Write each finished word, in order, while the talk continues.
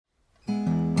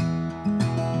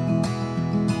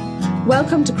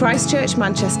Welcome to Christchurch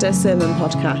Manchester Sermon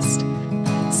Podcast.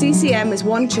 CCM is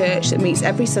one church that meets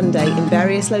every Sunday in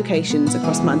various locations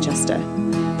across Manchester.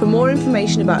 For more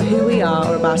information about who we are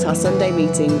or about our Sunday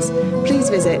meetings, please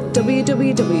visit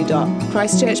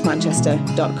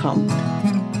www.christchurchmanchester.com.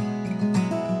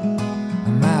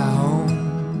 My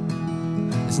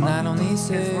home is not on these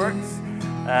hills.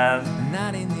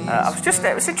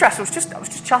 It was interesting. I was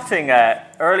just chatting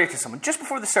earlier to someone just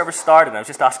before the service started. And I was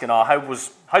just asking,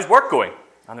 how's work going?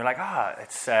 And they're like,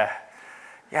 it's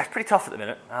pretty tough at the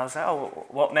minute. And I was like,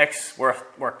 what makes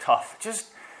work tough?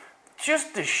 Just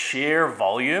the sheer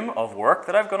volume of work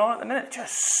that I've got on at the minute.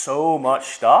 Just so much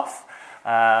stuff.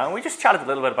 And we just chatted a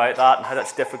little bit about that and how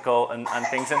that's difficult and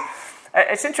things. And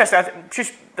it's interesting.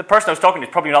 The person I was talking to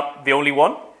is probably not the only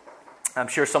one. I'm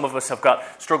sure some of us have got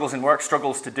struggles in work,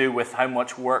 struggles to do with how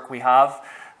much work we have.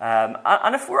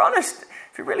 And if we're honest,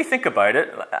 if you really think about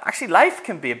it, actually life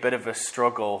can be a bit of a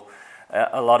struggle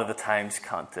a lot of the times,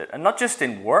 can't it? And not just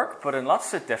in work, but in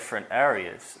lots of different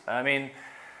areas. I mean,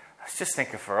 I was just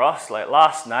thinking for us, like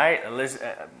last night,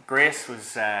 Grace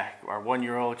was, our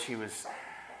 1-year-old, she was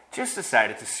just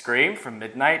decided to scream from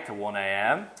midnight to 1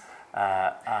 a.m.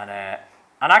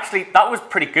 And actually, that was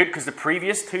pretty good because the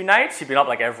previous 2 nights, she'd been up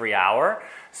like every hour.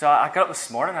 So I got up this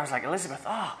morning and I was like, Elizabeth,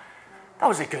 that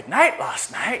was a good night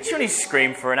last night. She only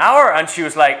screamed for an hour. And she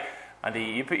was like, Andy,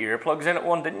 you put your earplugs in at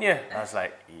 1, didn't you? And I was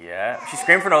like, yeah. She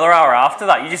screamed for another hour after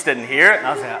that. You just didn't hear it. And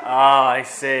I was like, I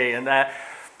see. And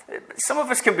some of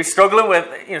us can be struggling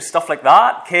with stuff like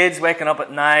that. Kids waking up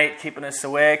at night, keeping us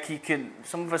awake.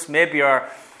 Some of us maybe are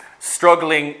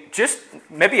struggling just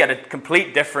maybe at a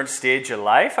complete different stage of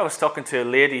life. I was talking to a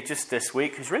lady just this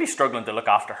week who's really struggling to look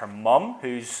after her mum,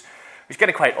 who's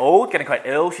getting quite old, getting quite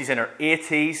ill. She's in her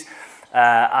 80s,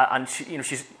 and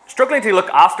she's struggling to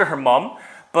look after her mum.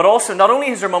 But also, not only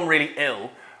is her mum really ill,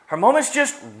 her mum is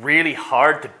just really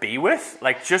hard to be with,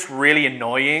 like just really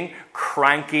annoying,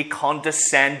 cranky,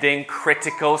 condescending,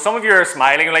 critical. Some of you are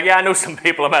smiling and like, yeah, I know some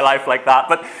people in my life like that.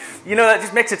 But, that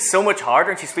just makes it so much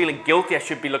harder. And she's feeling guilty. I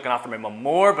should be looking after my mum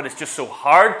more. But it's just so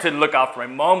hard to look after my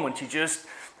mum when she just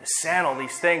is saying all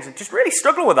these things and just really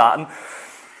struggling with that. And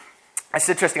it's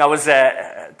interesting. I was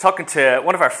talking to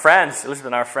one of our friends, Elizabeth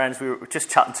and our friends. We were just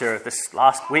chatting to her this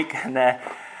last week.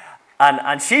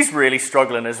 And she's really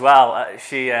struggling as well.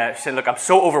 She said, look, I'm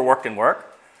so overworked in work.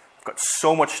 I've got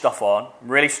so much stuff on.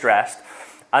 I'm really stressed.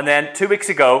 And then 2 weeks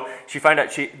ago, she found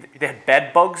out they had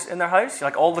bed bugs in their house.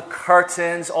 Like all the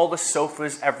curtains, all the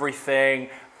sofas, everything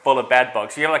full of bed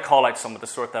bugs. So you have to call out someone to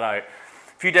sort that out. A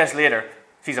few days later,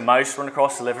 sees a mouse run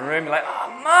across the living room. You're like, oh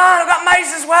man, I've got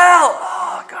mice as well.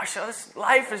 Oh gosh, this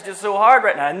life is just so hard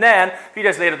right now. And then a few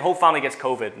days later, the whole family gets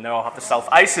COVID and they all have to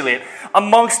self-isolate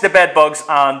amongst the bed bugs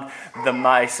and the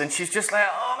mice. And she's just like,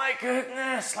 oh my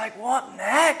goodness, like what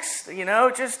next?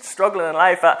 Just struggling in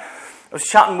life. I was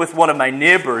chatting with one of my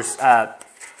neighbours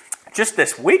just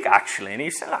this week actually, and he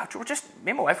said, me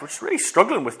and my wife, we're just really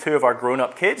struggling with 2 of our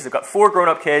grown-up kids. They've got 4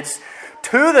 grown-up kids.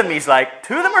 2 of them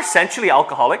are essentially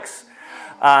alcoholics.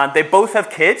 They both have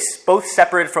kids, both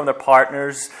separated from their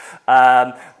partners.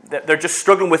 They're just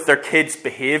struggling with their kids'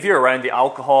 behavior around the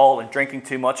alcohol and drinking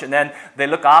too much. And then they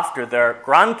look after their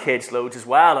grandkids loads as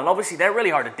well. And obviously they're really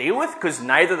hard to deal with because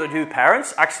neither of the 2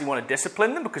 parents actually want to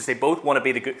discipline them because they both want to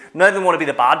be neither of them want to be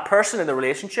the bad person in the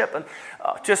relationship. And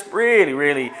just really,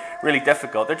 really, really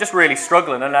difficult. They're just really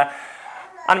struggling. And I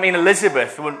mean,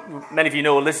 Elizabeth, many of you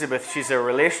know Elizabeth, she's a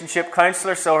relationship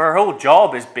counsellor, so her whole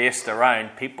job is based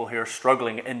around people who are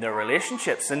struggling in their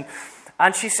relationships. And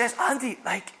she says, Andy,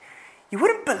 like, you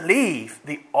wouldn't believe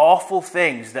the awful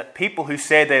things that people who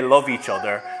say they love each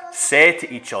other say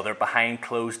to each other behind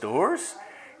closed doors.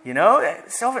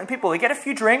 So often people, they get a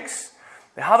few drinks,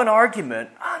 they have an argument,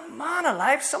 and man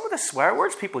alive, some of the swear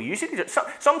words people use.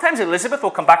 Sometimes Elizabeth will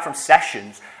come back from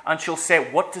sessions and she'll say,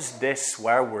 what does this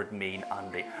swear word mean,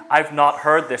 Andy? I've not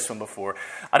heard this one before.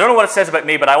 I don't know what it says about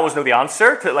me, but I always know the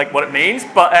answer to what it means.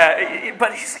 But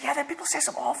he's like, then people say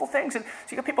some awful things. And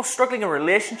so you got people struggling in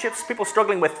relationships, people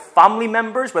struggling with family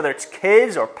members, whether it's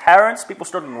kids or parents, people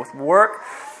struggling with work.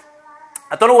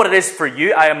 I don't know what it is for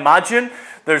you. I imagine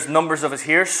there's numbers of us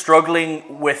here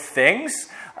struggling with things.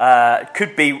 It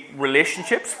could be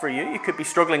relationships for you. You could be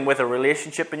struggling with a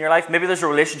relationship in your life. Maybe there's a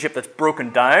relationship that's broken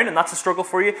down and that's a struggle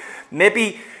for you.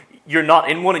 Maybe you're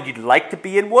not in one and you'd like to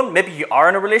be in one. Maybe you are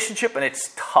in a relationship and it's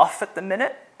tough at the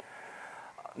minute.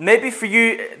 Maybe for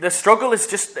you, the struggle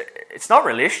is it's not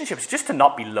relationships, it's just to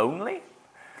not be lonely.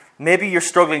 Maybe you're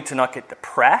struggling to not get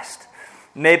depressed.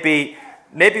 Maybe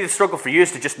the struggle for you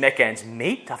is to just make ends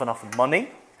meet, have enough money.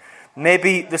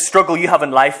 Maybe the struggle you have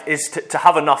in life is to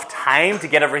have enough time to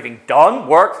get everything done.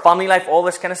 Work, family life, all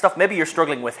this kind of stuff. Maybe you're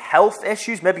struggling with health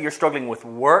issues. Maybe you're struggling with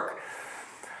work.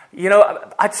 You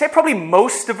know, I'd say probably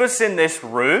most of us in this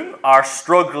room are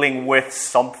struggling with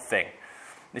something.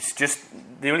 It's just,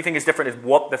 the only thing that's different is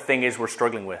what the thing is we're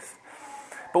struggling with.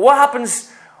 But what happens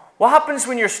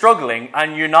when you're struggling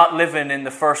and you're not living in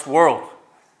the first world?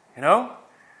 You know?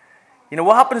 You know,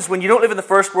 what happens when you don't live in the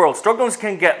first world? Struggles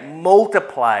can get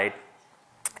multiplied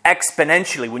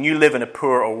exponentially when you live in a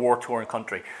poor or war-torn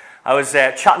country. I was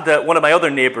chatting to one of my other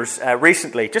neighbours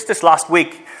recently, just this last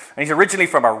week, and he's originally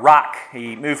from Iraq.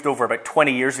 He moved over about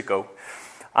 20 years ago.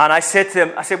 And I said to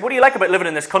him, what do you like about living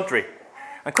in this country?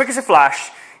 And quick as a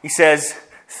flash, he says,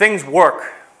 things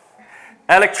work.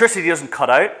 Electricity doesn't cut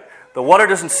out. The water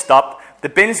doesn't stop. The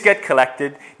bins get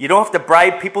collected. You don't have to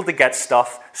bribe people to get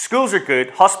stuff. Schools are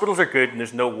good. Hospitals are good. And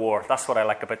there's no war. That's what I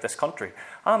like about this country.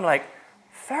 And I'm like,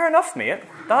 fair enough, mate.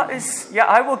 That is, yeah,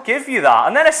 I will give you that.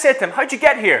 And then I said to him, how'd you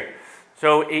get here?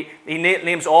 So he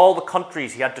names all the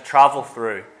countries he had to travel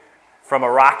through from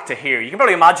Iraq to here. You can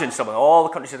probably imagine someone, all the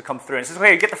countries that have come through. And he says,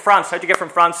 okay, you get to France. How'd you get from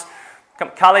France?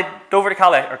 Dover to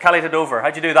Calais, or Calais to Dover.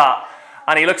 How'd you do that?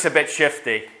 And he looks a bit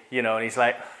shifty, you know, and he's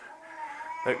like,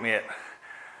 look, mate,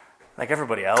 like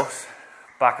everybody else,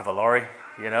 back of a lorry,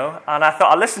 you know. And I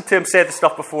thought, I listened to him say this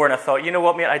stuff before, and I thought, you know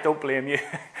what, mate, I don't blame you.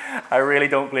 I really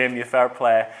don't blame you, fair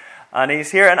play. And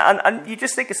he's here, and you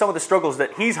just think of some of the struggles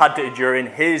that he's had to endure in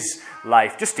his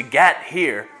life just to get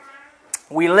here.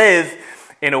 We live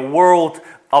in a world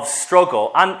of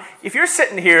struggle. And if you're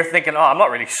sitting here thinking, I'm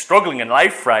not really struggling in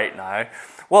life right now,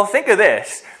 well, think of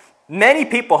this. Many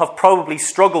people have probably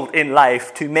struggled in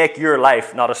life to make your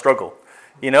life not a struggle.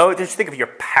 You know, just think of your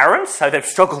parents, how they've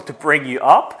struggled to bring you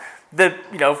up.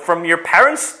 From your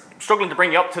parents struggling to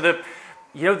bring you up to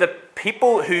the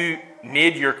people who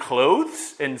made your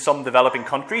clothes in some developing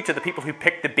country, to the people who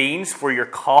picked the beans for your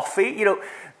coffee. You know,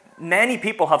 many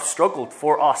people have struggled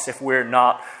for us if we're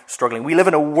not struggling. We live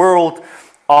in a world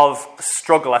of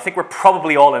struggle. I think we're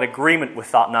probably all in agreement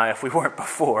with that now if we weren't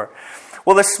before.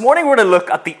 Well, this morning we're going to look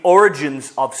at the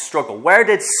origins of struggle. Where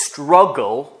did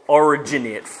struggle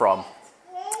originate from?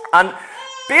 And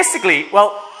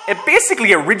it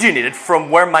basically originated from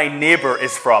where my neighbour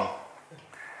is from.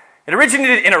 It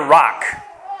originated in Iraq,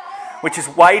 which is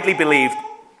widely believed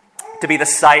to be the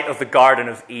site of the Garden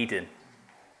of Eden.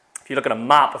 If you look at a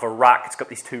map of Iraq, it's got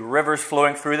these two rivers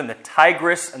flowing through them, the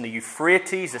Tigris and the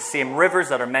Euphrates, the same rivers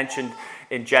that are mentioned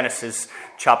in Genesis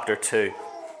chapter 2.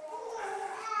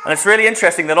 And it's really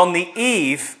interesting that on the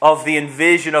eve of the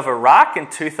invasion of Iraq in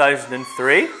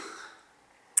 2003,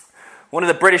 one of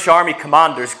the British Army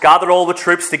commanders gathered all the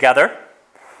troops together,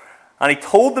 and he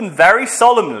told them very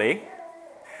solemnly,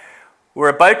 we're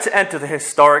about to enter the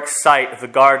historic site of the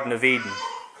Garden of Eden.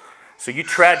 So you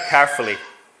tread carefully.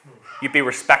 You be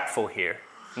respectful here.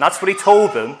 And that's what he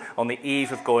told them on the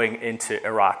eve of going into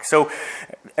Iraq. So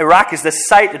Iraq is the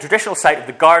traditional site of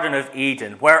the Garden of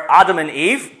Eden, where Adam and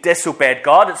Eve disobeyed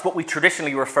God. It's what we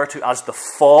traditionally refer to as the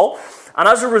fall. And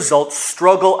as a result,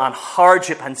 struggle and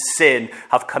hardship and sin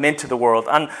have come into the world.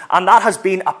 And that has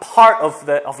been a part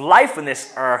of life on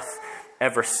this earth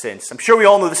ever since. I'm sure we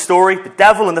all know the story. The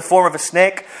devil, in the form of a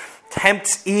snake,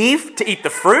 tempts Eve to eat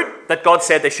the fruit that God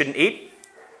said they shouldn't eat.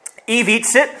 Eve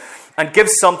eats it and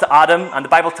gives some to Adam, and the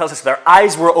Bible tells us their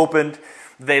eyes were opened,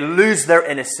 they lose their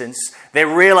innocence, they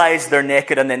realize they're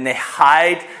naked, and then they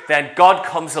hide. Then God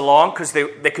comes along, because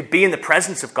they could be in the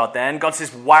presence of God then. God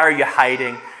says, why are you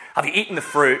hiding? Have you eaten the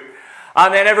fruit?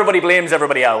 And then everybody blames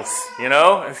everybody else, you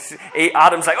know?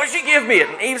 Adam's like, she gave me it.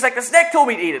 And Eve's like, the snake told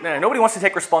me to eat it. No, nobody wants to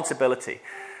take responsibility.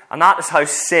 And that is how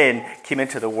sin came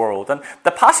into the world. And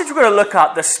the passage we're going to look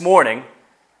at this morning,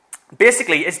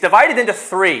 basically, it's divided into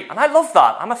three. And I love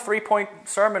that. I'm a 3-point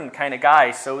sermon kind of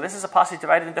guy. So this is a passage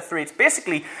divided into three. It's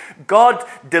basically God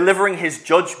delivering his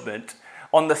judgment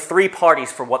on the three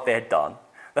parties for what they had done.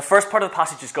 The first part of the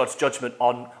passage is God's judgment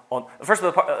the first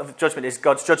part of the judgment is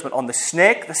God's judgment on the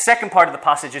snake. The second part of the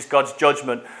passage is God's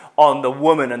judgment on the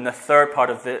woman. And the third part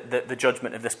of the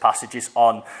judgment of this passage is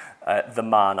on the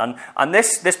man. And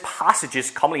this passage is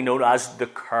commonly known as the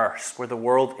curse, where the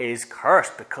world is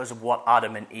cursed because of what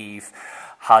Adam and Eve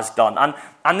has done.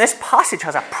 And this passage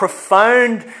has a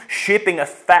profound shaping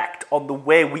effect on the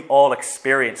way we all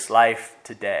experience life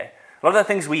today. A lot of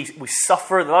the things we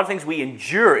suffer, a lot of things we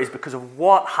endure is because of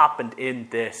what happened in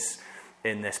this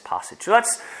passage. So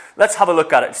let's have a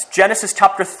look at it. It's Genesis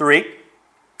chapter 3,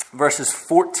 verses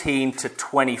 14 to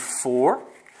 24.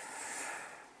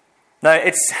 Now,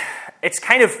 it's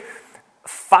kind of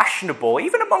fashionable,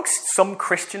 even amongst some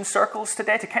Christian circles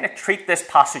today, to kind of treat this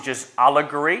passage as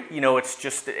allegory. It's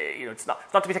just, it's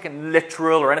not to be taken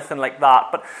literal or anything like that.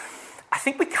 But I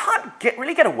think we can't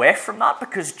really get away from that,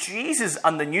 because Jesus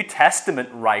and the New Testament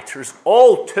writers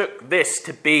all took this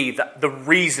to be the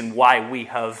reason why we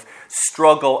have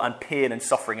struggle and pain and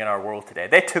suffering in our world today.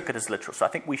 They took it as literal, so I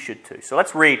think we should too. So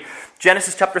let's read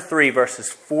Genesis chapter 3,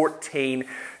 verses 14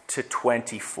 to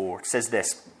 24. It says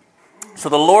this: "So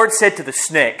the Lord said to the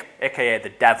snake," aka the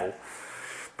devil,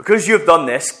 "because you have done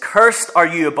this, cursed are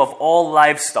you above all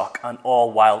livestock and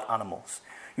all wild animals.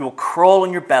 You will crawl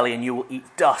on your belly and you will eat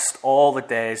dust all the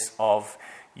days of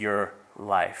your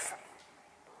life."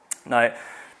 Now,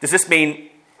 does this mean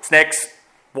snakes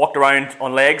walked around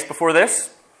on legs before this?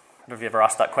 I don't know if you ever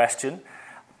asked that question.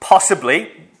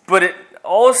 Possibly, but it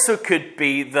also could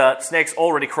be that snakes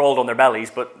already crawled on their bellies,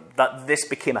 but that this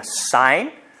became a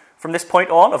sign from this point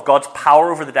on of God's power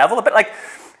over the devil. A bit like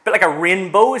a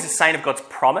rainbow is a sign of God's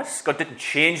promise. God didn't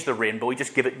change the rainbow, he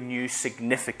just gave it new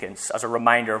significance as a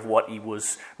reminder of what he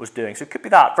was doing. So it could be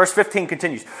that. Verse 15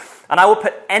 continues, "And I will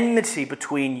put enmity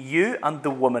between you and the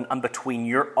woman, and between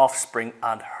your offspring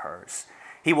and hers.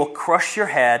 He will crush your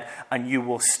head, and you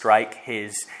will strike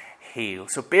his heel."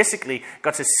 So basically,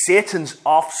 God says Satan's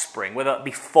offspring, whether it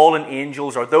be fallen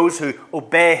angels or those who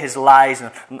obey his lies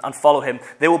and follow him,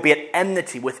 they will be at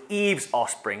enmity with Eve's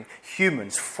offspring,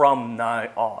 humans, from now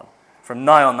on. From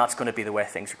now on, that's going to be the way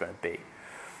things are going to be.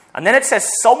 And then it says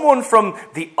someone from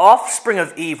the offspring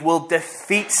of Eve will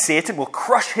defeat Satan, will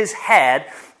crush his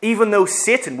head, even though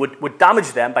Satan would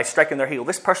damage them by striking their heel.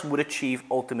 This person would achieve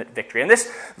ultimate victory. And this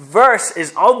verse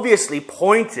is obviously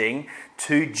pointing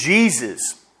to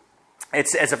Jesus.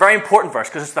 It's a very important verse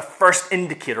because it's the first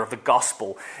indicator of the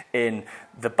gospel in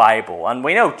the Bible. And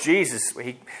we know Jesus,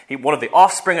 he one of the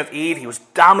offspring of Eve, he was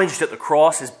damaged at the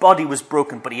cross, his body was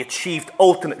broken, but he achieved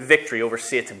ultimate victory over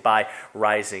Satan by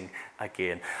rising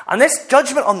again. And this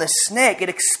judgment on the snake, it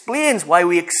explains why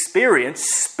we experience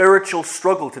spiritual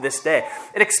struggle to this day.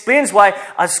 It explains why,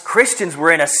 as Christians,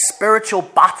 we're in a spiritual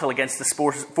battle against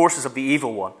the forces of the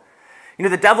evil one.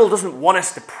 The devil doesn't want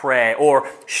us to pray or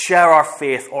share our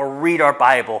faith or read our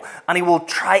Bible, and he will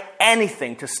try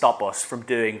anything to stop us from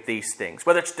doing these things.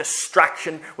 Whether it's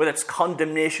distraction, whether it's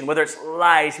condemnation, whether it's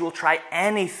lies, he will try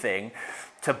anything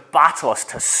to battle us,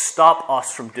 to stop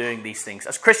us from doing these things.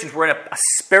 As Christians, we're in a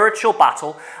spiritual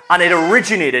battle, and it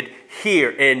originated here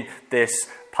in this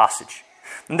passage.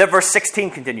 And then verse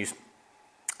 16 continues.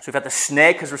 So we've had the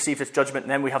snake has received its judgment, and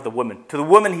then we have the woman. To the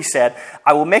woman he said,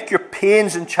 "I will make your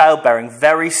pains in childbearing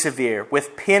very severe.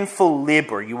 With painful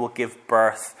labor you will give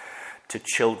birth to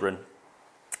children."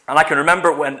 And I can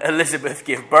remember when Elizabeth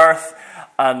gave birth,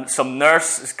 and some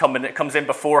nurse comes in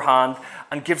beforehand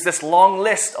and gives this long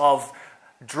list of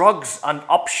drugs and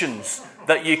options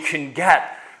that you can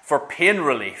get for pain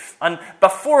relief. And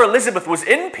before Elizabeth was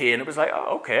in pain, it was like,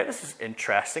 oh, okay, this is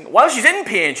interesting. While she's in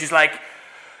pain, she's like,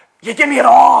 "You give me it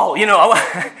all,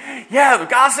 yeah,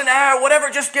 gas and air,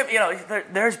 whatever, just give,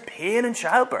 there's pain in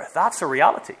childbirth. That's a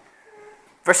reality."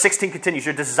 Verse 16 continues,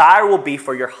 "Your desire will be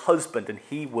for your husband, and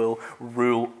he will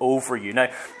rule over you." Now,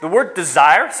 the word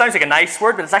desire sounds like a nice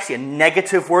word, but it's actually a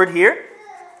negative word here.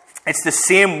 It's the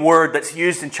same word that's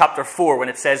used in chapter 4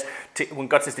 when when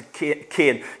God says to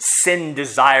Cain, "Sin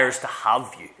desires to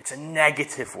have you." It's a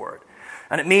negative word.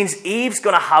 And it means Eve's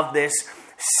going to have this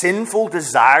sinful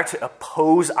desire to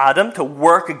oppose Adam, to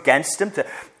work against him, to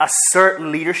assert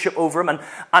leadership over him. And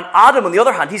Adam, on the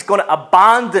other hand, he's going to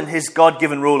abandon his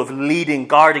God-given role of leading,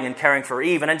 guarding, and caring for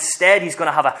Eve. And instead, he's going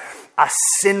to have a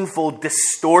sinful,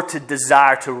 distorted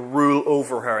desire to rule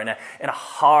over her in a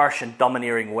harsh and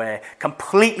domineering way,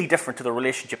 completely different to the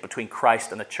relationship between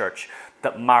Christ and the church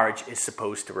that marriage is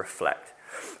supposed to reflect.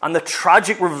 And the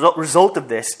tragic result of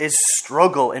this is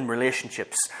struggle in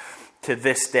relationships to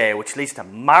this day, which leads to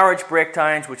marriage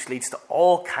breakdowns, which leads to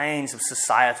all kinds of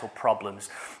societal problems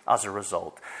as a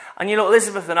result. And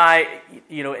Elizabeth and I,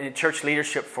 in church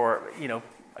leadership for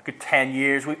a good 10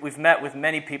 years, we've met with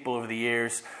many people over the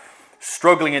years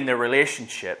struggling in their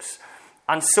relationships.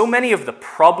 And so many of the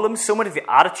problems, so many of the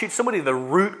attitudes, so many of the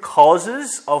root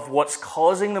causes of what's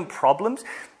causing them problems,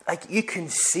 like you can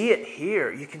see it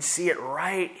here, you can see it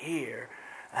right here,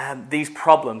 these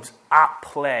problems at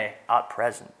play at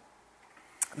present.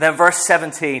 Then verse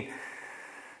 17,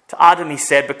 to Adam he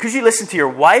said, "Because you listened to your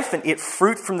wife and ate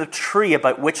fruit from the tree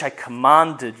about which I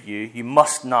commanded you, you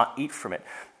must not eat from it.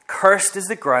 Cursed is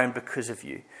the ground because of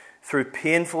you. Through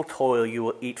painful toil you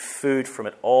will eat food from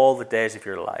it all the days of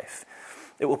your life.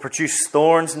 It will produce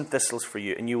thorns and thistles for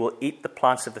you, and you will eat the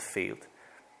plants of the field.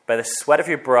 By the sweat of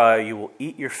your brow you will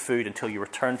eat your food until you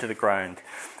return to the ground,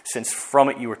 since from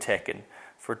it you were taken.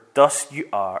 For dust you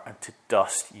are, and to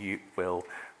dust you will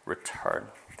return.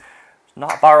 It's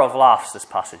not a barrel of laughs, this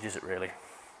passage, is it really?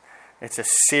 It's a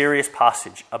serious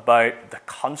passage about the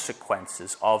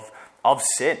consequences of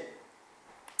sin.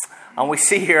 And we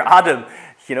see here Adam,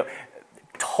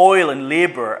 toil and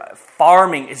labor,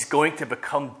 farming is going to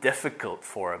become difficult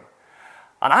for him.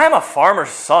 And I am a farmer's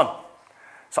son.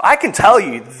 So I can tell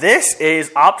you, this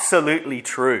is absolutely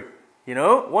true.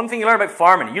 One thing you learn about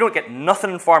farming, you don't get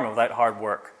nothing in farming without hard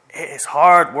work. It is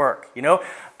hard work,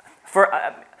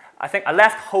 I think I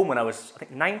left home when I was,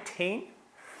 19.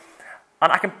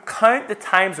 And I can count the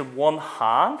times in one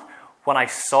hand when I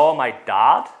saw my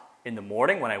dad in the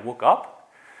morning when I woke up.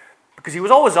 Because he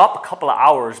was always up a couple of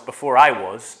hours before I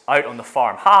was, out on the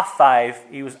farm.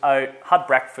 5:30, he was out, had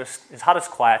breakfast, he's had his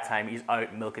quiet time, he's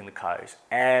out milking the cows.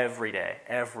 Every day,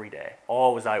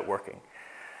 always out working.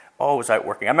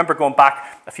 I remember going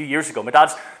back a few years ago. My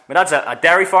dad's a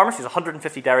dairy farmer, so he has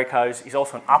 150 dairy cows. He's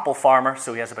also an apple farmer,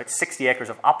 so he has about 60 acres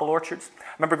of apple orchards.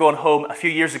 I remember going home a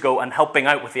few years ago and helping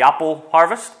out with the apple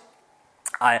harvest.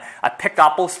 I picked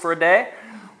apples for a day,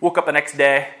 woke up the next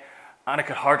day, and I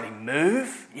could hardly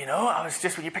move, I was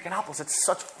just, when you're picking apples, it's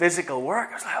such physical work.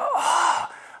 I was like,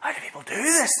 how do people do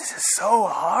this? This is so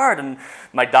hard. And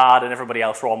my dad and everybody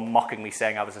else were all mocking me,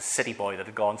 saying I was a city boy that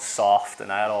had gone soft,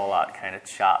 and I had all that kind of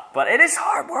chat. But it is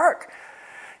hard work.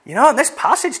 And this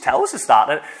passage tells us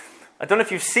that. I don't know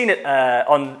if you've seen it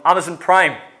on Amazon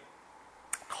Prime.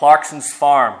 Clarkson's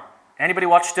Farm. Anybody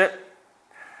watched it?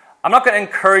 I'm not going to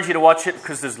encourage you to watch it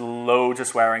because there's loads of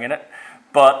swearing in it.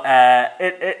 But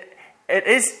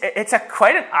it's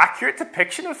quite an accurate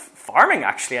depiction of farming,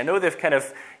 actually. I know they've kind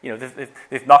of,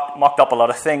 they've mocked up a lot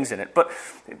of things in it. But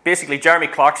basically, Jeremy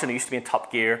Clarkson, who used to be in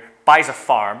Top Gear, buys a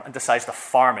farm and decides to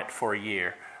farm it for a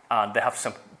year. And they have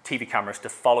some TV cameras to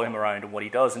follow him around and what he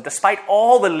does. And despite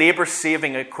all the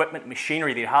labor-saving equipment,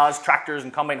 machinery that he has, tractors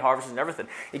and combine harvesters and everything,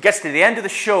 he gets to the end of the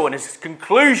show, and his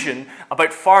conclusion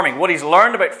about farming, what he's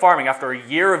learned about farming after a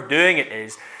year of doing it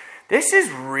is, this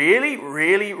is really,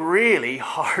 really, really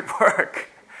hard work.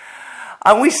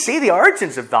 And we see the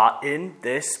origins of that in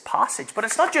this passage. But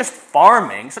it's not just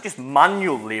farming, it's not just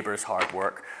manual labor's hard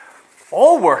work.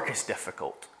 All work is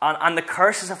difficult. And the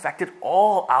curse has affected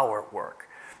all our work.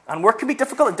 And work can be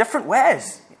difficult in different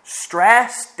ways.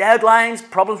 Stress, deadlines,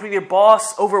 problems with your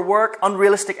boss, overwork,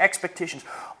 unrealistic expectations.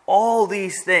 All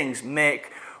these things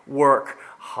make work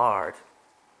hard.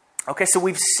 Okay, so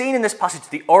we've seen in this passage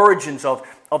the origins of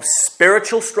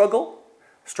spiritual struggle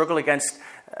against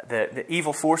the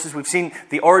evil forces. We've seen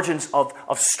the origins of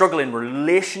struggle in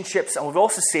relationships, and we've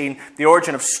also seen the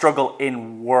origin of struggle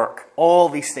in work. All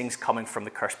these things coming from the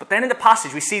curse. But then in the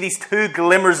passage, we see these two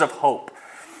glimmers of hope.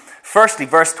 Firstly,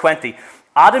 verse 20,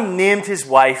 Adam named his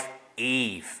wife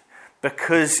Eve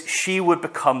because she would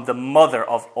become the mother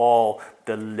of all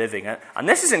the living. And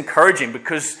this is encouraging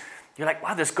because you're like,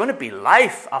 wow, there's going to be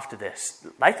life after this.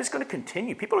 Life is going to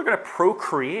continue. People are going to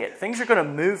procreate. Things are going to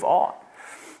move on.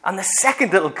 And the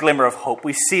second little glimmer of hope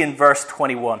we see in verse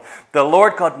 21. The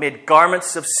Lord God made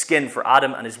garments of skin for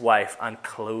Adam and his wife and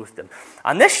clothed them.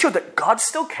 And this showed that God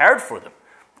still cared for them.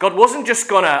 God wasn't just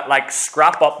going to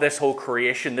scrap up this whole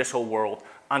creation, this whole world,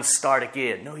 and start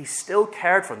again. No, he still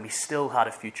cared for them. He still had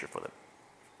a future for them.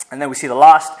 And then we see the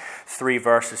last three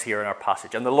verses here in our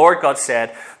passage. And the Lord God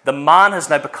said, the man has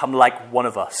now become like one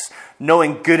of us,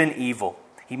 knowing good and evil.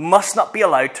 He must not be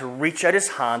allowed to reach out his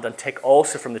hand and take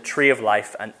also from the tree of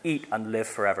life and eat and live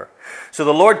forever. So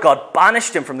the Lord God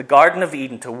banished him from the Garden of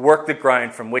Eden to work the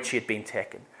ground from which he had been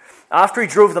taken. After he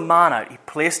drove the man out, he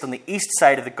placed on the east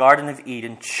side of the Garden of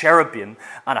Eden cherubim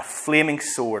and a flaming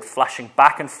sword flashing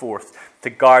back and forth to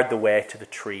guard the way to the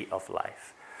tree of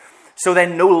life. So they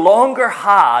no longer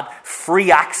had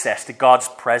free access to God's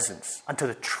presence and to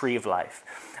the tree of life.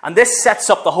 And this sets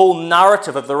up the whole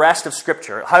narrative of the rest of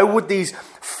Scripture. How would these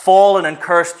fallen and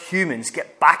cursed humans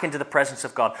get back into the presence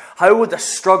of God? How would the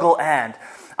struggle end?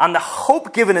 And the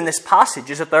hope given in this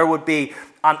passage is that there would be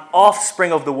an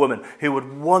offspring of the woman who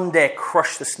would one day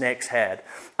crush the snake's head.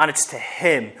 And it's to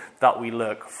him that we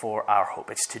look for our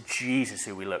hope. It's to Jesus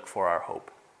who we look for our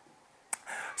hope.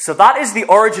 So that is the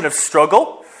origin of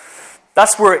struggle.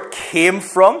 That's where it came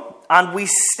from. And we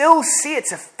still see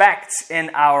its effects in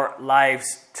our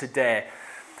lives today.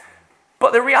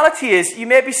 But the reality is, you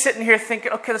may be sitting here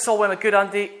thinking, okay, that's all well and good,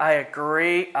 Andy. I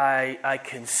agree. I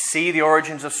can see the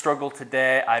origins of struggle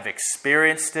today. I've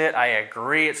experienced it. I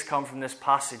agree it's come from this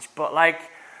passage. But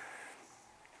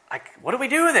what do we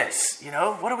do with this?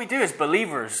 What do we do as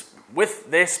believers with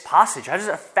this passage? How does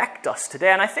it affect us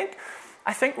today? And I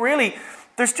think really,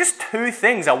 there's just two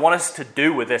things I want us to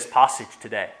do with this passage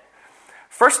today.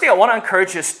 Firstly, I want to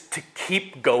encourage us to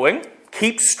keep going,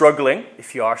 keep struggling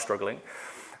if you are struggling.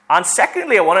 And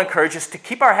secondly, I want to encourage us to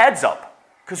keep our heads up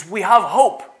because we have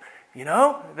hope. You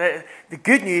know, the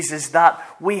good news is that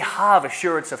we have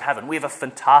assurance of heaven. We have a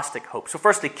fantastic hope. So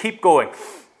firstly, keep going.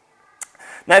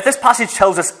 Now, if this passage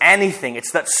tells us anything,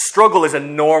 it's that struggle is a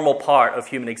normal part of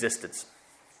human existence.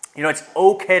 You know, it's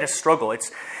okay to struggle.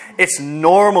 It's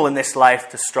normal in this life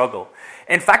to struggle.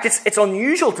 In fact, it's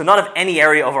unusual to not have any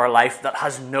area of our life that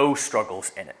has no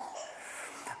struggles in it.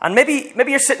 And maybe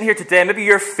you're sitting here today, maybe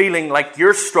you're feeling like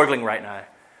you're struggling right now.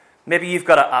 Maybe you've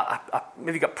got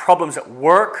maybe you've got problems at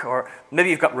work, or maybe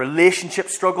you've got relationship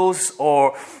struggles,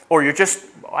 or you're just,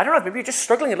 I don't know, maybe you're just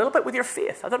struggling a little bit with your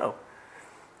faith. I don't know.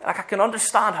 Like, I can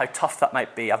understand how tough that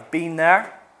might be. I've been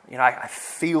there. You know, I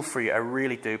feel for you. I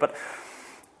really do. But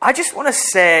I just want to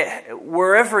say,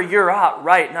 wherever you're at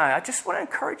right now, I just want to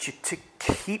encourage you to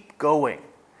keep going.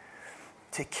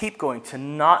 To keep going, to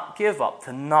not give up,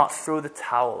 to not throw the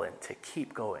towel in, to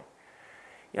keep going.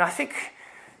 You know, I think,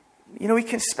 you know, we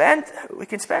can spend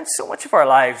so much of our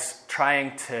lives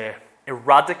trying to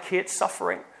eradicate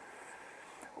suffering.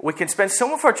 We can spend so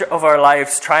much of our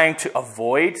lives trying to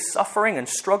avoid suffering and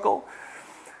struggle.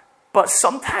 But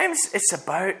sometimes it's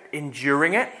about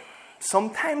enduring it.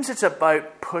 Sometimes it's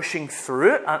about pushing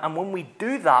through it. And when we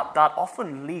do that, that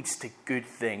often leads to good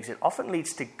things. It often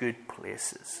leads to good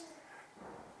places.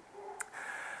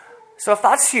 So if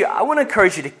that's you, I want to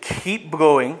encourage you to keep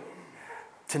going,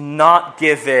 to not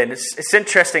give in. It's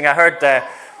interesting. I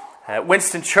heard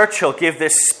Winston Churchill give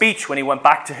this speech when he went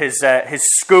back to his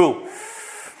school.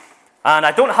 And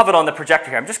I don't have it on the projector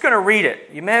here. I'm just going to read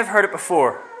it. You may have heard it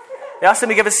before. They asked him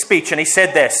to give a speech, and he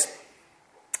said this: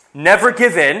 never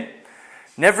give in,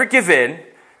 never give in,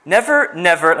 never,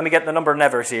 never, let me get the number of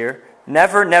nevers here.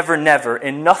 Never, never, never,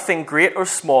 in nothing great or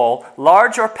small,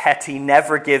 large or petty,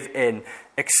 never give in.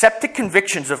 Accept the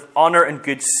convictions of honor and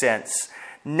good sense.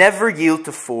 Never yield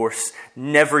to force.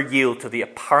 Never yield to the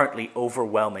apparently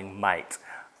overwhelming might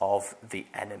of the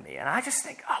enemy. And I just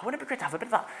think, wouldn't it be great to have a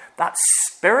bit of that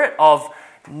spirit of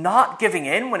not giving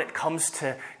in when it comes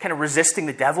to kind of resisting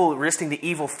the devil, resisting the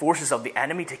evil forces of the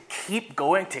enemy, to keep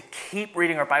going, to keep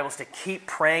reading our Bibles, to keep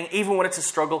praying, even when it's a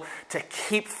struggle, to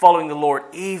keep following the Lord,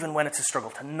 even when it's a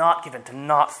struggle, to not give in, to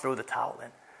not throw the towel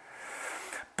in.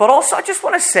 But also, I just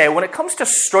want to say, when it comes to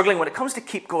struggling, when it comes to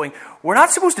keep going, we're not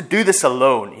supposed to do this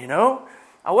alone, you know?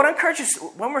 I want to encourage you,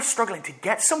 when we're struggling, to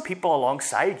get some people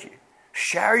alongside you.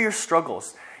 Share your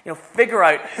struggles. You know, figure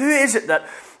out who is it that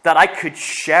I could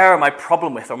share my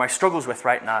problem with or my struggles with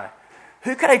right now.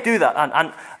 Who could I do that?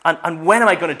 And when am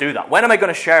I going to do that? When am I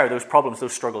going to share those problems,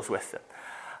 those struggles with them?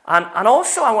 And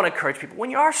also, I want to encourage people,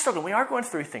 when you are struggling, when you are going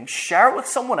through things, share it with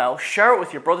someone else, share it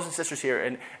with your brothers and sisters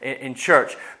here in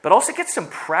church, but also get some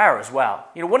prayer as well.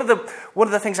 You know, one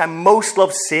of the things I most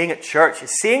love seeing at church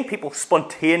is seeing people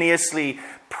spontaneously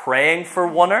praying for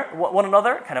one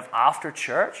another, kind of after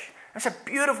church. It's a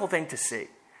beautiful thing to see.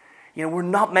 You know, we're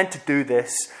not meant to do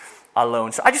this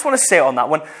alone. So I just want to say on that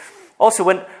one. Also,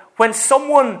 when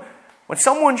someone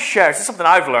shares, this is something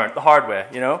I've learned the hard way,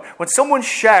 you know. When someone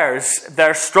shares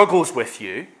their struggles with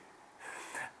you,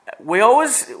 we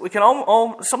can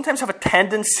sometimes have a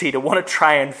tendency to want to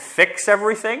try and fix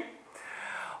everything.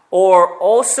 Or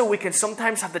also we can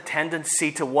sometimes have the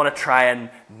tendency to want to try and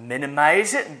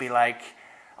minimize it and be like,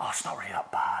 oh, it's not really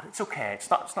that bad. It's okay. It's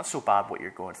not so bad what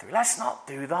you're going through. Let's not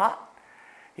do that.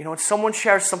 You know, when someone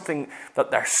shares something that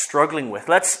they're struggling with,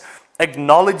 let's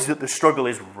acknowledge that the struggle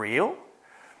is real,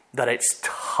 that it's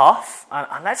tough,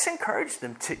 and let's encourage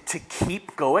them to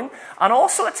keep going. And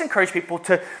also let's encourage people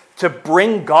to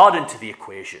bring God into the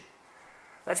equation.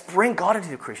 Let's bring God into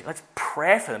the equation. Let's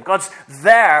pray for them. God's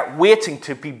there waiting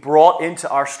to be brought into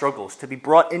our struggles, to be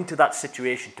brought into that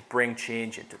situation, to bring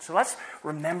change into it. So let's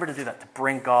remember to do that, to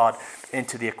bring God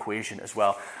into the equation as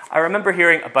well. I remember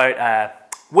hearing about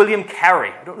William Carey.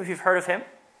 I don't know if you've heard of him.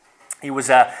 He was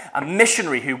a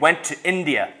missionary who went to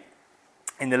India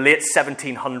in the late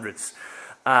 1700s.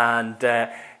 And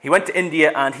he went to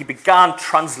India and he began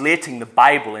translating the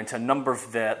Bible into a number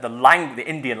of the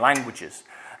Indian languages.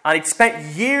 And he'd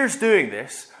spent years doing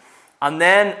this, and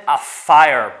then a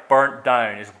fire burnt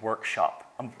down his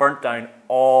workshop and burnt down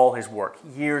all his work.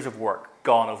 Years of work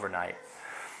gone overnight.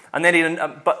 And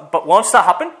then but once that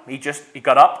happened, he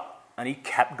got up and he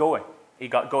kept going. he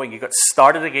got going. He got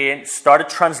started again, started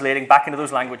translating back into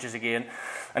those languages again.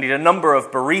 And he had a number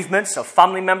of bereavements of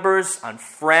family members and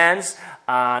friends,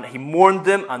 and he mourned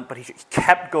them, but he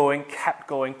kept going,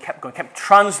 kept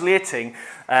translating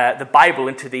the Bible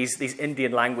into these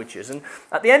Indian languages. And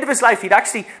at the end of his life, he'd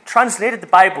actually translated the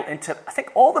Bible into, I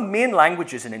think, all the main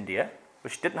languages in India,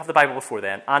 which didn't have the Bible before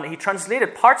then, and he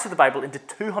translated parts of the Bible into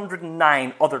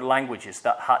 209 other languages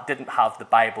that didn't have the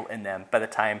Bible in them by the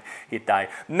time he died.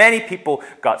 Many people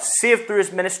got saved through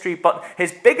his ministry, but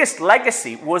his biggest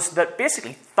legacy was that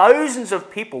basically thousands of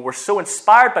people were so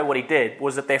inspired by what he did,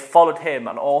 was that they followed him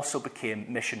and also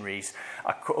became missionaries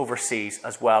overseas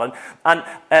as well. And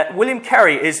William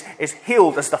Carey is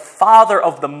hailed as the father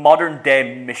of the modern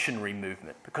day missionary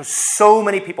movement, because so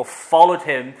many people followed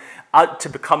him out to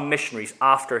become missionaries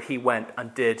after he went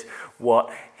and did what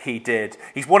he did.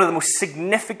 He's one of the most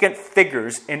significant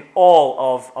figures in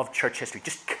all of church history.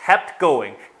 Just kept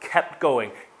going.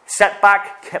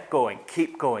 Setback, kept going,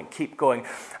 keep going.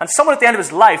 And someone at the end of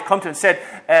his life come to him and said,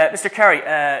 Mr. Carey,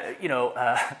 I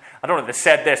don't know if they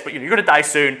said this, but you're going to die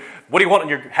soon. What do you want on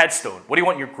your headstone? What do you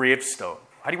want on your gravestone?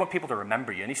 How do you want people to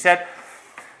remember you? And he said,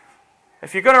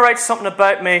 if you're going to write something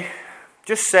about me,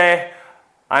 just say,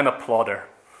 I'm a plodder.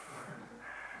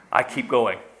 I keep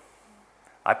going.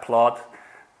 I plod.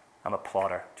 I'm a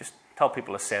plodder. Just tell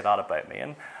people to say that about me.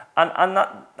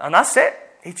 And that's it.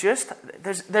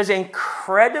 There's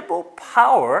incredible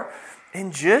power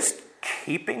in just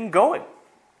keeping going.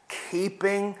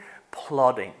 Keeping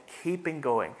plodding. Keeping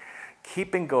going.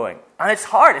 And it's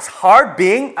hard. It's hard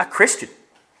being a Christian.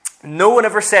 No one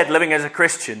ever said living as a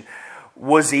Christian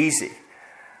was easy.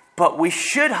 But we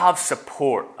should have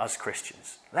support as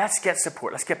Christians. Let's get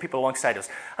support. Let's get people alongside us.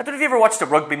 I don't know if you ever watched a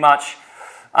rugby match,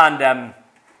 and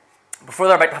before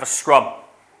they're about to have a scrum,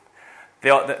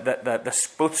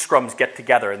 both scrums get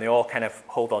together and they all kind of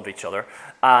hold on to each other.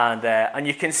 And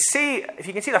you can see, if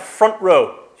you can see the front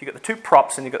row, you got the two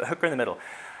props and you got the hooker in the middle.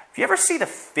 If you ever see the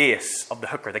face of the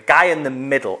hooker, the guy in the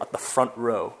middle at the front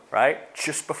row, right,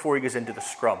 just before he goes into the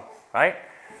scrum, right,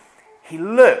 he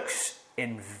looks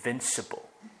invincible.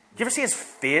 Do you ever see his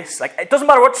face? Like, it doesn't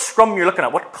matter what scrum you're looking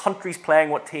at, what country's playing,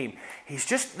 what team. He's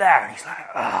just there. He's like,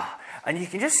 ah. And you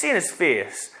can just see in his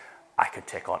face, I could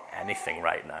take on anything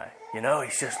right now. You know,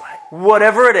 he's just like,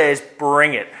 whatever it is,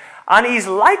 bring it. And he's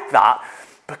like that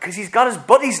because he's got his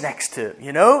buddies next to him,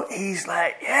 you know? He's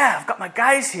like, yeah, I've got my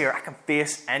guys here. I can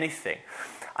face anything.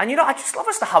 And, you know, I just love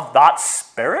us to have that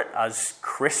spirit as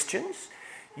Christians.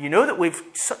 You know, that we've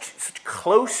such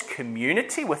close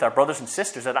community with our brothers and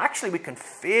sisters that actually we can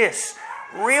face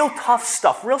real tough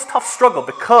stuff, real tough struggle,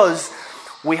 because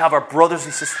we have our brothers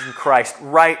and sisters in Christ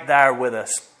right there with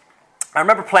us. I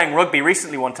remember playing rugby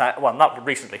recently one time. Well, not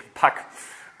recently, back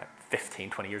 15,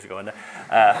 20 years ago. Recently,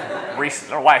 I don't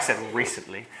know why I said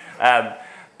recently.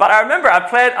 But I remember I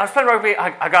was playing rugby,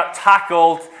 I got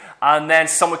tackled, and then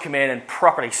someone came in and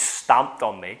properly stamped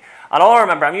on me. And all I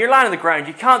remember, I mean, you're lying on the ground,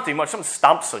 you can't do much. Someone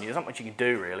stamps on you, there's not much you can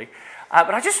do, really.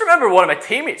 But I just remember one of my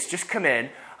teammates just come in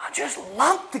and just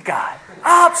lumped the guy.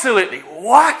 Absolutely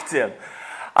whacked him.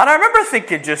 And I remember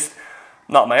thinking, just,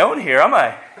 not my own here, am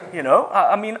I? You know,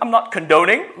 I mean, I'm not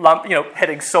condoning,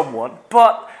 hitting someone.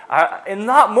 But in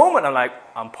that moment, I'm like,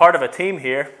 I'm part of a team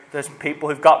here. There's people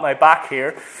who've got my back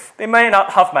here. They may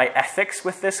not have my ethics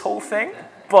with this whole thing,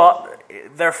 but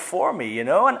they're for me, you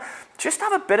know, and just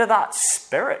have a bit of that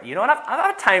spirit, you know. And I've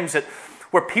had times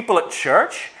where people at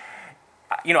church,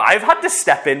 you know, I've had to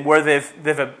step in where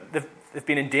they've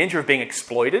been in danger of being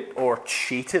exploited or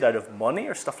cheated out of money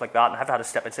or stuff like that, and I've had to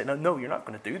step in and say, no, you're not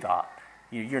going to do that.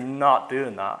 You're not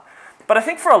doing that. But I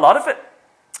think for a lot of it,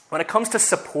 when it comes to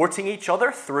supporting each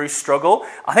other through struggle,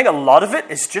 I think a lot of it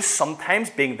is just sometimes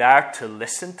being there to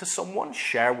listen to someone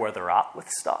share where they're at with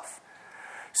stuff.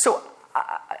 So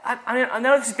I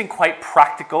know this has been quite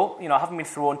practical. You know, I haven't been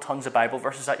throwing tons of Bible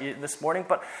verses at you this morning,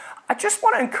 but I just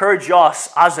want to encourage us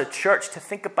as a church to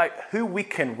think about who we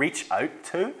can reach out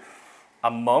to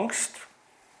amongst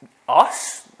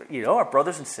us, you know, our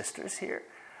brothers and sisters here.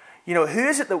 You know, who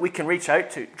is it that we can reach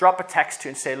out to? Drop a text to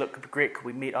and say, look, it'd be great. Can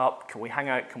we meet up? Can we hang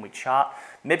out? Can we chat?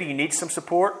 Maybe you need some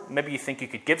support. Maybe you think you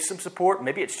could give some support.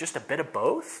 Maybe it's just a bit of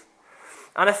both.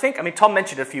 And I think, Tom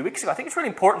mentioned it a few weeks ago, I think it's really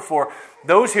important for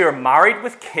those who are married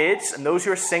with kids and those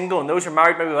who are single and those who are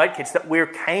married maybe without kids that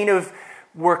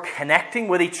we're connecting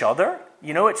with each other.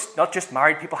 You know, it's not just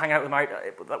married people hanging out with married,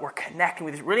 that we're connecting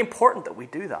with. It's really important that we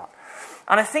do that.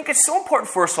 And I think it's so important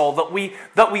for us all that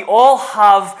we all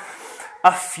have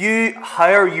a few,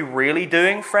 how are you really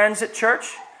doing, friends at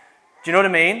church? Do you know what I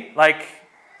mean? Like,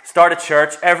 start a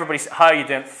church, everybody's, how are you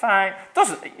doing? Fine.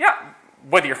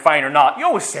 Whether you're fine or not, you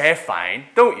always say fine,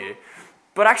 don't you?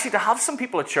 But actually to have some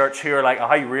people at church who are like, oh, how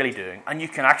are you really doing? And you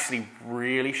can actually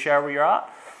really share where you're at.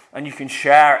 And you can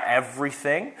share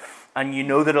everything. And you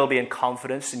know that it'll be in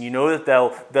confidence. And you know that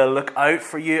they'll look out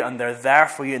for you and they're there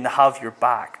for you and they have your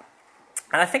back.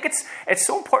 And I think it's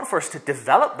so important for us to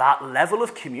develop that level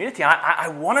of community. And I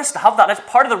want us to have that. That's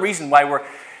part of the reason why we're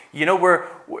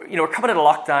coming into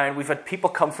lockdown. We've had people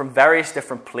come from various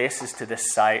different places to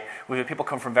this site. We've had people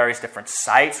come from various different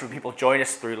sites. We've had people join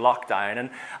us through lockdown.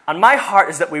 And my heart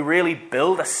is that we really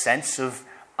build a sense of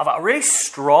a really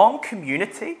strong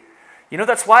community. You know,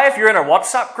 that's why if you're in our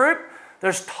WhatsApp group,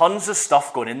 there's tons of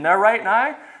stuff going in there right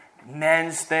now.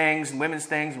 Men's things and women's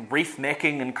things, and wreath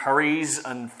making and curries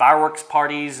and fireworks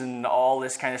parties and all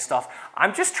this kind of stuff.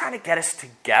 I'm just trying to get us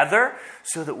together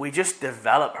so that we just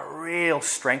develop a real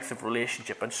strength of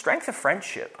relationship and strength of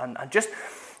friendship and just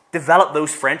develop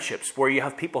those friendships where you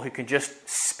have people who can just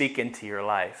speak into your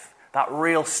life. That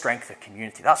real strength of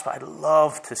community. That's what I'd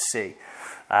love to see.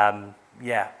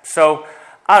 So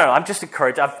I don't know. I'm just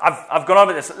encouraged. I've gone on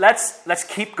with this. Let's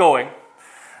keep going.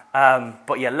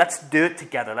 But yeah, let's do it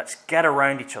together. Let's get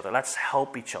around each other. Let's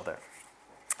help each other.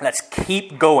 Let's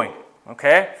keep going.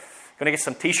 Okay? Gonna get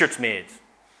some t-shirts made.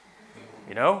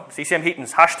 You know? CCM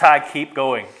Heatons, hashtag keep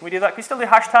going. Can we do that? Can we still do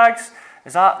hashtags?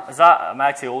 Is that, am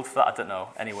I too old for that? I don't know.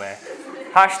 Anyway.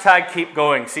 Hashtag keep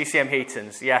going, CCM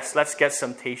Heatons. Yes, let's get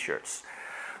some t-shirts.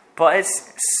 But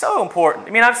it's so important.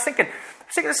 I mean, I was thinking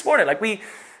this morning, like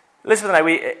Elizabeth and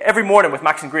I, every morning with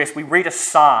Max and Grace, we read a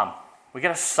psalm. We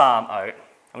get a psalm out.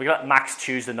 And we let Max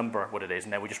choose the number, what it is,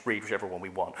 and then we just read whichever one we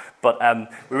want. But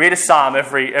we read a psalm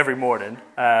every morning.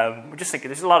 We're just thinking,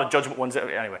 there's a lot of judgment ones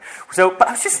anyway. But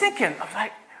I was just thinking, I was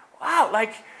like, wow,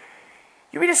 like,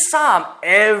 you read a psalm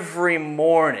every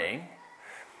morning.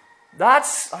 I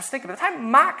was thinking, by the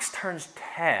time Max turns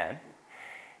 10,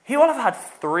 he will have had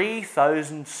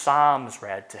 3,000 psalms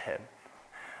read to him.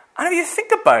 And if you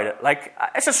think about it, like,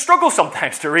 it's a struggle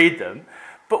sometimes to read them.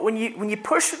 But when you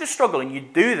push through the struggle and you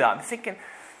do that, I'm thinking,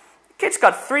 kid's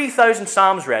got 3,000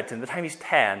 psalms read to him by the time he's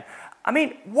 10. I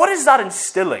mean, what is that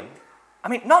instilling? I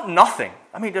mean, not nothing.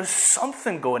 I mean, there's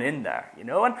something going in there, you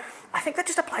know? And I think that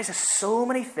just applies to so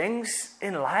many things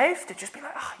in life, to just be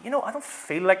like, I don't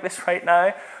feel like this right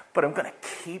now, but I'm going to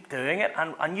keep doing it.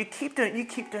 And you keep doing it, you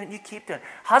keep doing it, you keep doing it.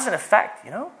 It has an effect, you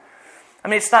know? I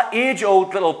mean, it's that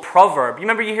age-old little proverb. You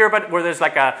remember you hear about it where there's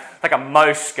like a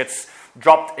mouse gets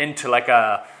dropped into like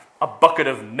a bucket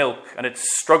of milk and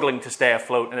it's struggling to stay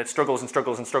afloat and it struggles and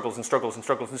struggles and struggles and struggles and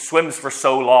struggles and swims for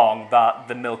so long that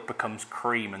the milk becomes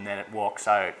cream and then it walks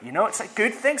out. You know, it's like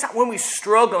good things happen when we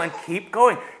struggle and keep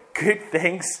going. Good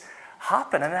things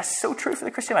happen, and that's so true for the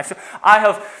Christian life. So I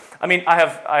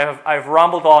have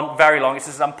rambled on very long. This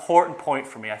is an important point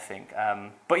for me, I think.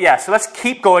 But yeah, so let's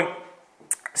keep going.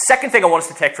 Second thing I want us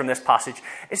to take from this passage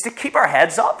is to keep our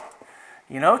heads up.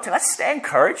 You know, let's stay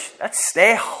encouraged. Let's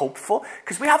stay hopeful.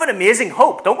 Because we have an amazing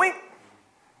hope, don't we?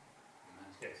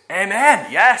 Yes.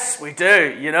 Amen. Yes, we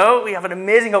do. You know, we have an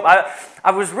amazing hope.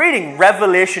 I was reading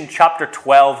Revelation chapter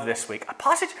 12 this week. A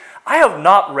passage I have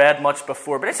not read much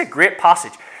before, but it's a great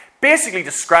passage. Basically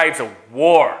describes a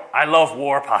war. I love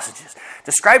war passages.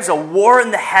 Describes a war in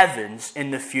the heavens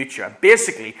in the future. And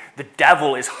basically, the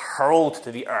devil is hurled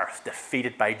to the earth,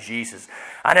 defeated by Jesus.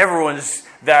 And everyone's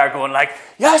there going like,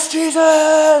 yes,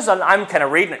 Jesus! And I'm kind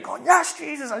of reading it going, yes,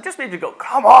 Jesus! And it just made me go,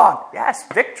 come on! Yes,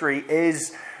 victory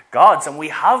is God's, and we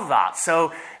have that.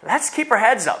 So let's keep our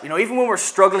heads up. You know, even when we're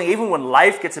struggling, even when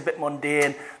life gets a bit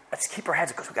mundane, let's keep our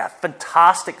heads up because we've got a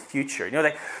fantastic future. You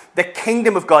know, the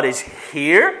kingdom of God is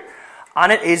here.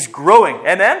 And it is growing.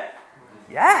 Amen?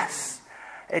 Yes.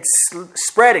 It's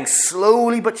spreading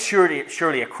slowly but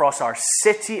surely across our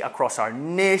city, across our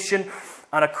nation,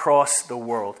 and across the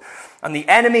world. And the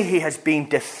enemy, he has been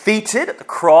defeated at the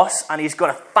cross, and he's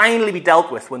going to finally be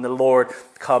dealt with when the Lord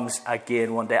comes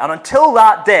again one day. And until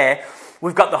that day,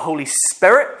 we've got the Holy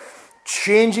Spirit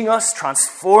changing us,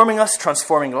 transforming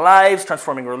lives,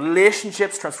 transforming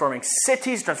relationships, transforming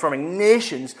cities, transforming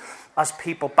nations, as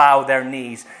people bow their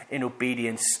knees in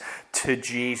obedience to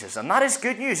Jesus. And that is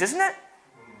good news, isn't it?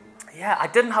 Yeah, I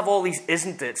didn't have all these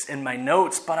isn't it's in my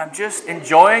notes, but I'm just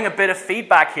enjoying a bit of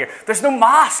feedback here. There's no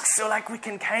masks, so like we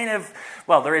can kind of,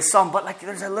 well, there is some, but like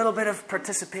there's a little bit of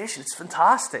participation. It's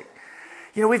fantastic.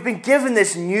 You know, we've been given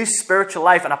this new spiritual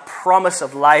life and a promise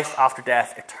of life after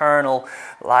death, eternal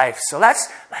life. So let's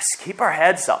keep our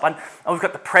heads up. And we've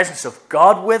got the presence of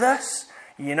God with us.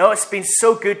 You know, it's been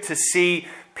so good to see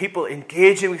people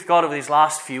engaging with God over these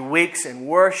last few weeks in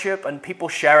worship, and people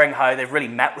sharing how they've really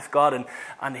met with God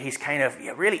and He's kind of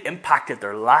really impacted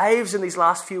their lives in these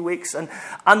last few weeks. And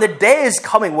the day is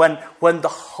coming when the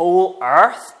whole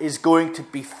earth is going to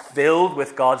be filled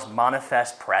with God's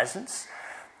manifest presence.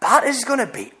 That is going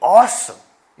to be awesome.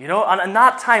 And in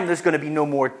that time, there's going to be no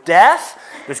more death.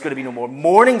 There's going to be no more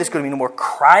mourning. There's going to be no more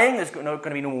crying. There's going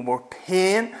to be no more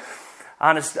pain.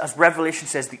 And as Revelation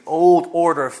says, the old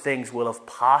order of things will have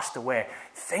passed away.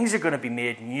 Things are going to be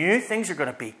made new. Things are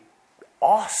going to be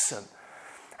awesome.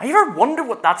 Have you ever wondered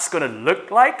what that's going to look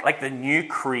like the new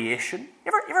creation?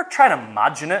 You ever try to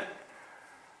imagine it?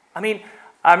 I mean,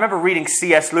 I remember reading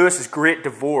C.S. Lewis's Great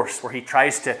Divorce, where he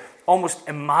tries to almost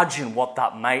imagine what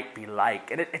that might be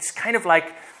like. And it's kind of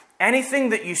like anything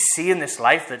that you see in this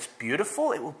life that's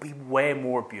beautiful, it will be way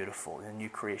more beautiful in the new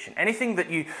creation. Anything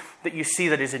that you see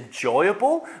that is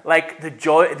enjoyable, like the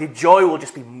joy will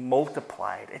just be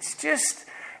multiplied. It's just,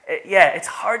 it's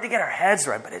hard to get our heads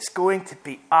around, but it's going to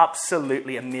be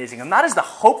absolutely amazing. And that is the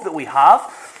hope that we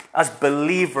have as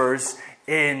believers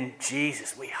in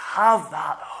Jesus. We have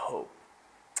that hope.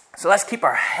 So let's keep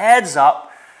our heads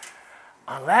up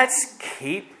and let's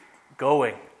keep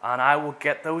going. And I will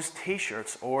get those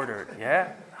t-shirts ordered.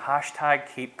 Yeah?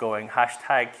 #keep going.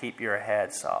 #keep your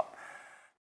heads up.